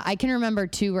 Yeah, I can remember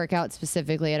 2 workouts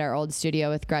specifically at our old studio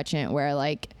with Gretchen where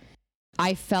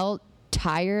I felt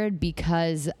tired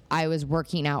because I was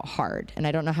working out hard. And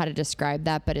I don't know how to describe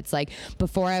that, but it's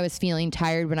before I was feeling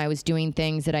tired when I was doing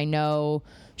things that I know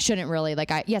shouldn't really,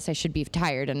 yes, I should be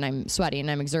tired and I'm sweating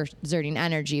and I'm exerting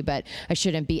energy, but I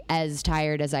shouldn't be as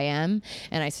tired as I am.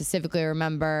 And I specifically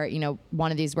remember,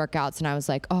 one of these workouts, and I was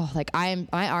like,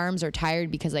 my arms are tired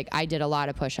because I did a lot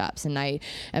of push-ups, and I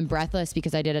am breathless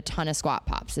because I did a ton of squat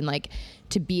pops. And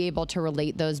to be able to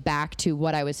relate those back to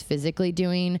what I was physically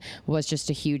doing was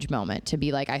just a huge moment to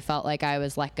be I felt like I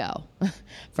was let go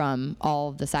from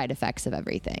all the side effects of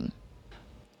everything.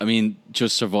 I mean,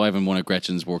 just surviving one of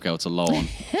Gretchen's workouts alone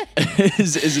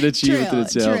is an achievement in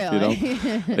itself,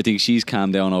 True. I think she's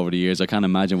calmed down over the years. I can't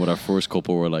imagine what our first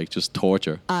couple were like, just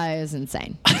torture. It was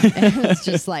insane. It was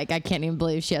just I can't even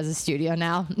believe she has a studio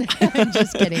now. I'm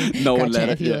just kidding. No Gretchen, one let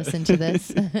if it, you listen to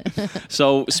this.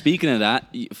 So speaking of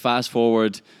that, fast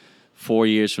forward 4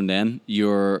 years from then,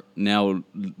 you're now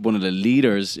one of the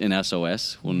leaders in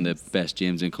SOS, one of the best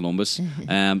gyms in Columbus.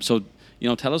 So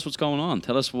tell us what's going on.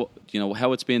 Tell us what,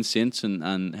 how it's been since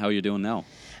and how you're doing now.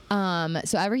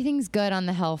 So everything's good on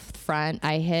the health front.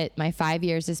 I hit my 5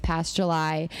 years this past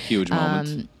July. Huge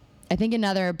moment. I think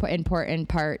another important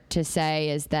part to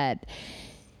say is that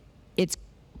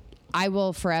I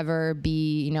will forever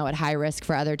be, at high risk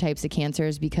for other types of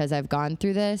cancers because I've gone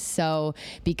through this. So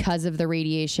because of the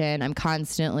radiation, I'm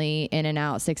constantly in and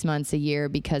out 6 months a year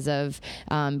because of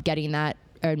getting that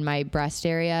in my breast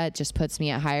area. It just puts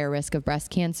me at higher risk of breast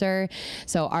cancer.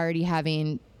 So already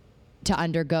having to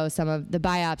undergo some of the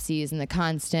biopsies and the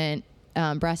constant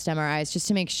breast MRIs just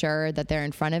to make sure that they're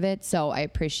in front of it. So I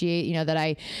appreciate, that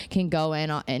I can go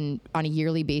in on a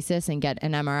yearly basis and get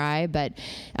an MRI, but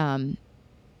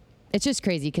it's just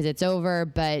crazy because it's over,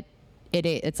 but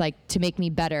it's to make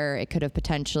me better, it could have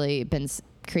potentially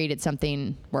created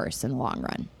something worse in the long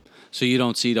run. So you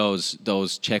don't see those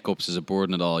checkups as a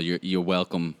burden at all? You're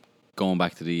welcome going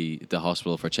back to the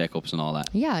hospital for checkups and all that?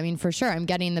 Yeah, I mean, for sure. I'm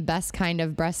getting the best kind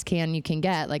of breast scan you can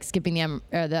get, skipping the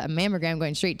mammogram,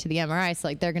 going straight to the MRI.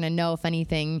 So they're going to know if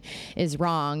anything is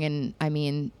wrong. And I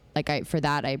mean, for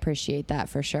that, I appreciate that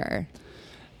for sure.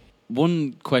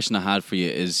 One question I had for you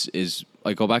is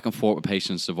I go back and forth with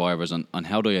patient survivors on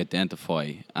how do I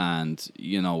identify, and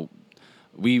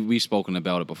we've spoken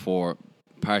about it before,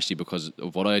 partially because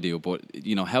of what I do, but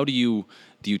how do you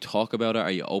talk about it?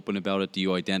 Are you open about it? Do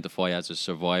you identify as a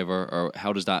survivor, or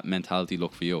how does that mentality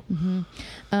look for you?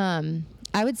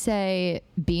 I would say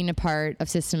being a part of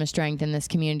System of Strength in this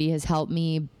community has helped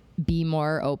me be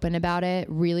more open about it.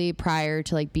 Really, prior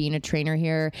to like being a trainer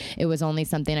here, it was only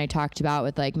something I talked about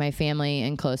with like my family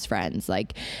and close friends.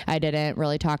 Like I didn't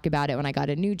really talk about it when I got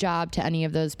a new job to any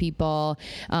of those people.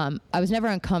 I was never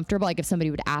uncomfortable. Like if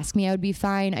somebody would ask me, I would be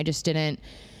fine. I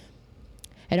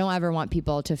don't ever want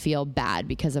people to feel bad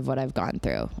because of what I've gone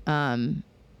through.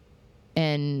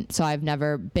 And so I've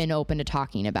never been open to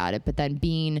talking about it, but then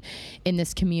being in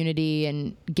this community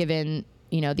and given,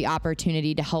 the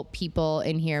opportunity to help people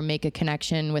in here make a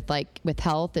connection with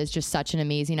health is just such an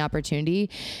amazing opportunity.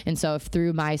 And so if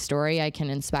through my story, I can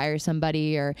inspire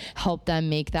somebody or help them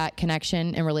make that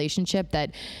connection and relationship,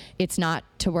 that it's not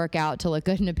to work out to look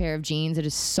good in a pair of jeans. It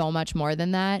is so much more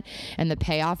than that. And the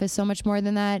payoff is so much more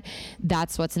than that.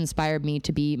 That's what's inspired me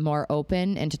to be more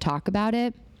open and to talk about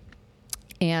it.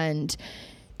 And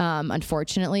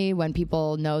unfortunately, when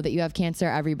people know that you have cancer,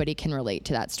 everybody can relate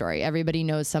to that story. Everybody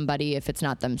knows somebody if it's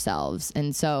not themselves.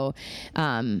 And so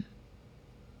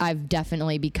I've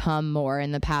definitely become more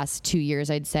in the past 2 years,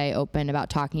 I'd say, open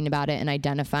about talking about it and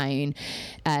identifying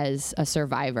as a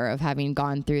survivor of having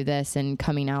gone through this and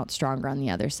coming out stronger on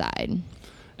the other side.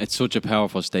 It's such a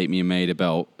powerful statement you made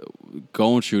about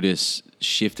going through this,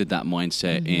 shifted that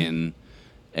mindset in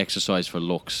exercise for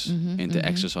looks into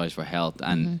exercise for health.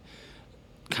 And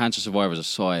cancer survivors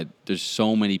aside, there's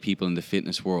so many people in the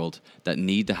fitness world that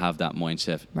need to have that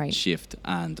mindset shift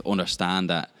and understand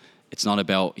that it's not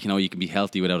about, you can be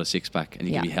healthy without a six-pack and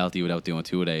you can be healthy without doing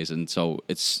 2 days. And so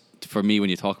it's, for me, when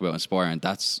you talk about inspiring,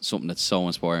 that's something that's so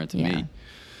inspiring to me.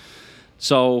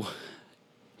 So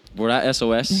we're at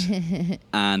SOS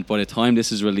and by the time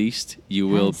this is released, you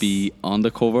will be on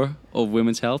the cover of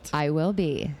Women's Health. I will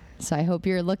be. So I hope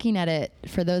you're looking at it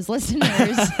for those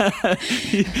listeners.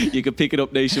 You can pick it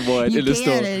up nationwide in the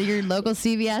store. At your local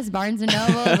CVS, Barnes &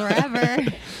 Noble, wherever.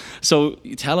 So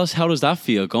tell us, how does that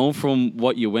feel, going from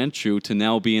what you went through to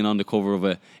now being on the cover of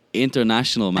an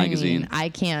international magazine? I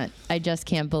just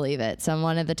can't believe it. So I'm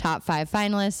one of the top 5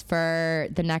 finalists for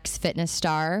the next Fitness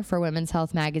Star for Women's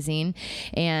Health magazine.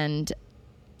 And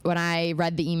when I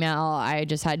read the email, I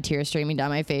just had tears streaming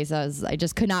down my face. I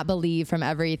just could not believe, from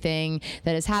everything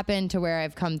that has happened to where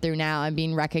I've come through now, I'm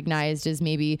being recognized as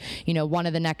maybe, one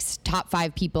of the next top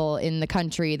 5 people in the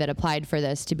country that applied for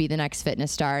this to be the next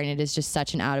Fitness Star. And it is just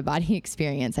such an out-of-body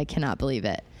experience. I cannot believe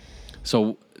it.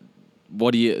 So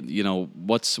what do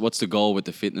what's the goal with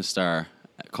the Fitness Star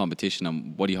competition,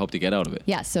 and what do you hope to get out of it?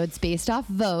 Yeah, so it's based off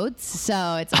votes.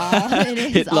 So it's all it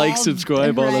is hit like,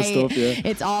 subscribe, all that stuff. Yeah,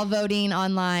 it's all voting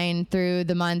online through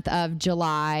the month of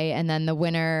July, and then the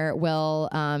winner will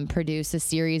produce a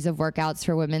series of workouts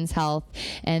for Women's Health,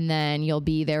 and then you'll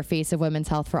be their face of Women's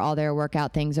Health for all their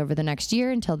workout things over the next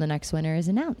year until the next winner is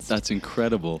announced. That's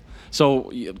incredible.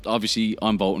 So obviously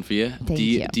I'm voting for you. Thank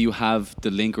you. Do you have the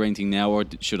link or anything now, or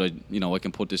should I I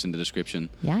can put this in the description?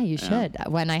 Yeah, you should.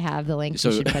 When I have the link,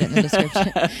 you should put it in the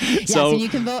description. So you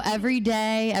can vote every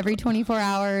day, every 24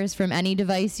 hours from any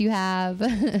device you have.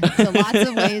 So lots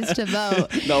of ways to vote.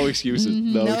 No excuses.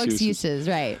 No excuses,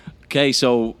 right. Okay,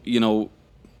 so,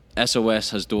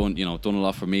 SOS has done a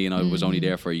lot for me, and I was only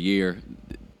there for a year.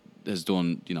 Has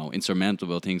done,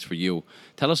 insurmountable things for you.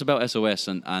 Tell us about SOS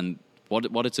and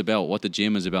what it's about, what the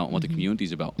gym is about, and what the community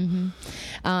is about.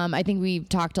 I think we've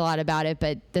talked a lot about it,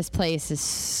 but this place is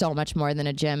so much more than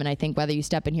a gym. And I think whether you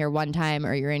step in here one time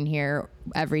or you're in here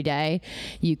every day,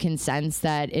 you can sense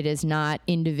that it is not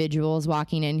individuals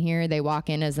walking in here. They walk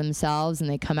in as themselves and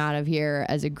they come out of here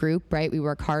as a group, right? We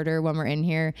work harder when we're in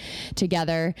here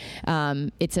together.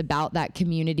 It's about that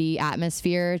community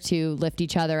atmosphere to lift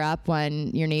each other up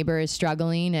when your neighbor is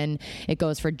struggling, and it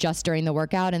goes for just during the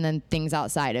workout and then things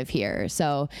outside of here.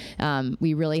 So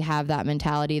we really have that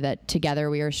mentality that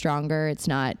together we are stronger. It's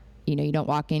not, you don't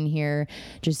walk in here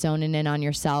just zoning in on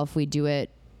yourself. We do it.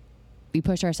 We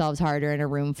push ourselves harder in a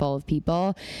room full of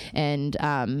people. And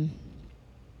I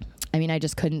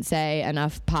just couldn't say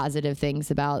enough positive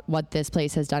things about what this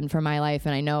place has done for my life.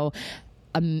 And I know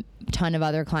a ton of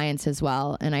other clients as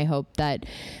well. And I hope that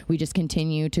we just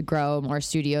continue to grow more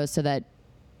studios so that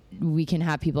we can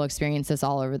have people experience this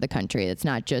all over the country. It's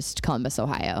not just Columbus,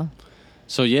 Ohio.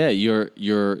 So yeah,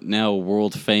 you're now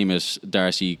world famous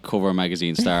Darcy cover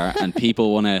magazine star, and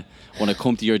people want to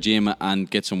come to your gym and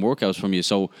get some workouts from you.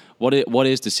 So what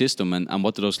is the system, and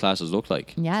what do those classes look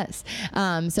like? Yes,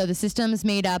 so the system is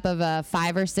made up of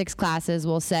 5 or 6 classes.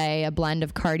 We'll say a blend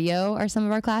of cardio are some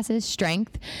of our classes,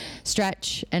 strength,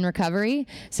 stretch, and recovery.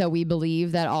 So we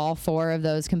believe that all 4 of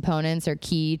those components are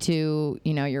key to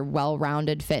your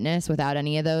well-rounded fitness. Without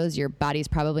any of those, your body's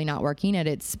probably not working at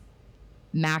its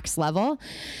max level.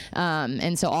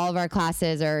 And so all of our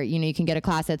classes are, you can get a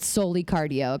class that's solely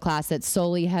cardio, a class that's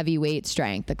solely heavyweight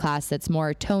strength, a class that's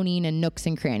more toning and nooks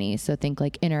and crannies. So think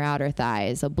like inner outer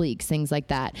thighs, obliques, things like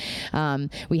that.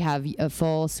 We have a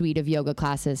full suite of yoga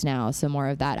classes now. So more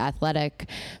of that athletic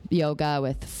yoga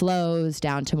with flows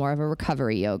down to more of a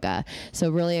recovery yoga. So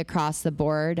really across the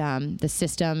board, the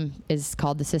system is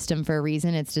called the system for a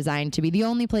reason. It's designed to be the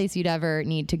only place you'd ever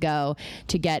need to go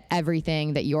to get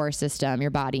everything that your system,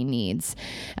 your body needs.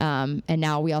 And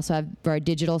now we also have our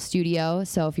digital studio.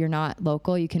 So if you're not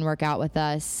local, you can work out with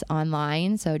us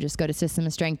online. So just go to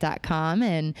systemofstrength.com,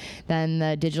 and then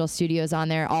the digital studio is on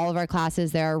there. All of our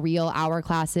classes, there are real hour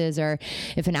classes, or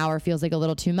if an hour feels like a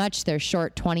little too much, there's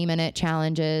short 20-minute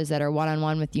challenges that are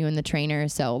one-on-one with you and the trainer.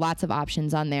 So lots of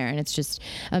options on there. And it's just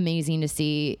amazing to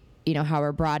see, how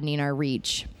we're broadening our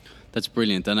reach. That's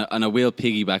brilliant. And I will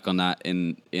piggyback on that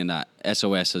in that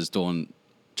SOS has done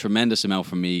tremendous amount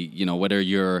for me. Whether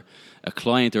you're a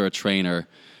client or a trainer,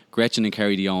 Gretchen and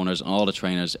Kerry, the owners, and all the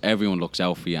trainers, everyone looks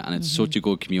out for you, and it's such a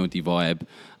good community vibe.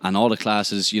 And all the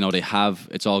classes,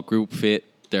 it's all group fit.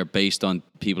 They're based on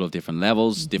people of different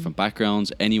levels, different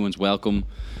backgrounds. Anyone's welcome.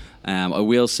 I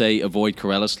will say avoid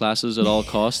Corella's classes at all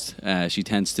costs. She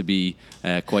tends to be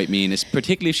quite mean. It's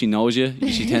particularly if she knows you.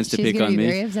 She tends to pick on me.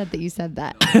 She's very upset that you said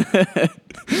that.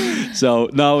 So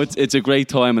no, it's a great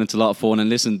time and it's a lot of fun. And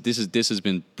listen, this has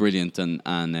been brilliant, and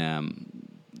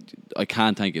I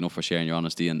can't thank you enough for sharing your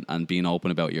honesty and being open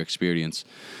about your experience.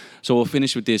 So we'll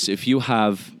finish with this. If you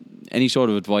have any sort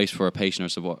of advice for a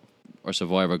patient or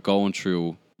survivor going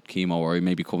through chemo, or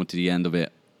maybe coming to the end of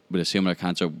it with a similar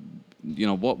cancer,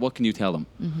 what can you tell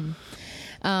them?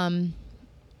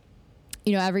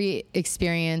 Every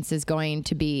experience is going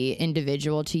to be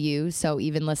individual to you. So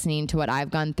even listening to what I've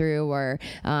gone through, or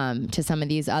to some of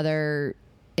these other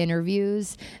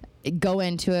interviews, go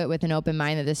into it with an open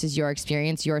mind that this is your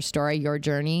experience, your story, your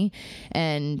journey.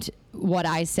 And what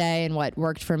I say and what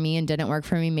worked for me and didn't work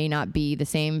for me may not be the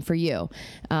same for you.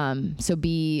 So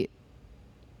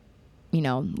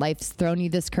life's thrown you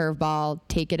this curveball,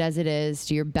 take it as it is,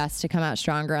 do your best to come out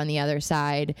stronger on the other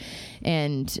side,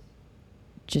 and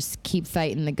just keep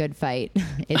fighting the good fight.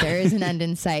 There is an end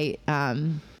in sight.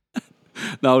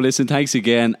 No, listen, thanks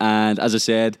again. And as I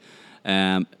said,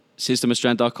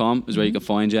 systemofstrength.com is where you can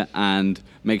find you, and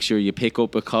make sure you pick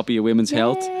up a copy of Women's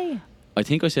Health. I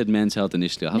think I said Men's Health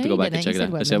initially. I'll have to go back and check it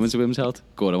out. I said Women's Health?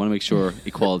 Good. I want to make sure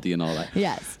equality and all that.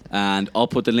 Yes. And I'll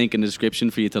put the link in the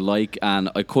description for you to like. And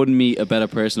I couldn't meet a better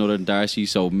person other than Darcy,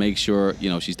 so make sure,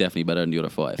 she's definitely better than the other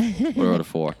 5 or the other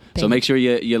 4. So make sure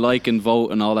you like and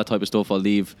vote and all that type of stuff. I'll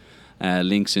leave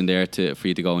links in there for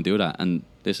you to go and do that. And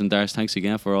listen, Darcy, thanks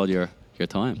again for all your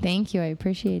time. Thank you. I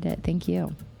appreciate it. Thank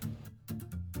you.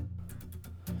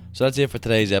 So that's it for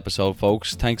today's episode,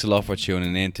 folks. Thanks a lot for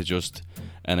tuning in to just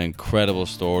an incredible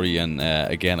story. And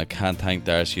again, I can't thank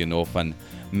Darcy enough. And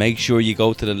make sure you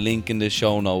go to the link in the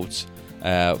show notes.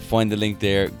 Find the link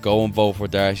there. Go and vote for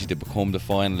Darcy to become the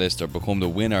finalist or become the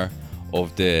winner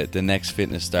of the next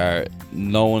Fitness Star.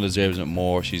 No one deserves it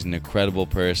more. She's an incredible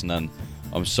person, and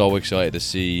I'm so excited to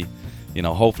see,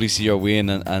 hopefully see her win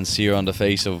and see her on the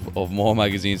face of more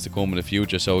magazines to come in the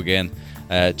future. So again,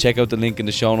 check out the link in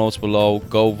the show notes below.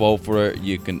 Go vote for her.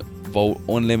 You can vote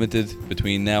unlimited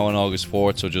between now and August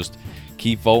 4th. So just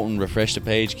keep voting, refresh the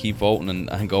page, keep voting,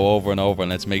 and go over and over,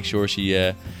 and let's make sure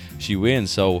she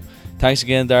wins. So thanks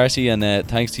again, Darcy, and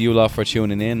thanks to you lot for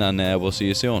tuning in, and we'll see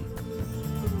you soon.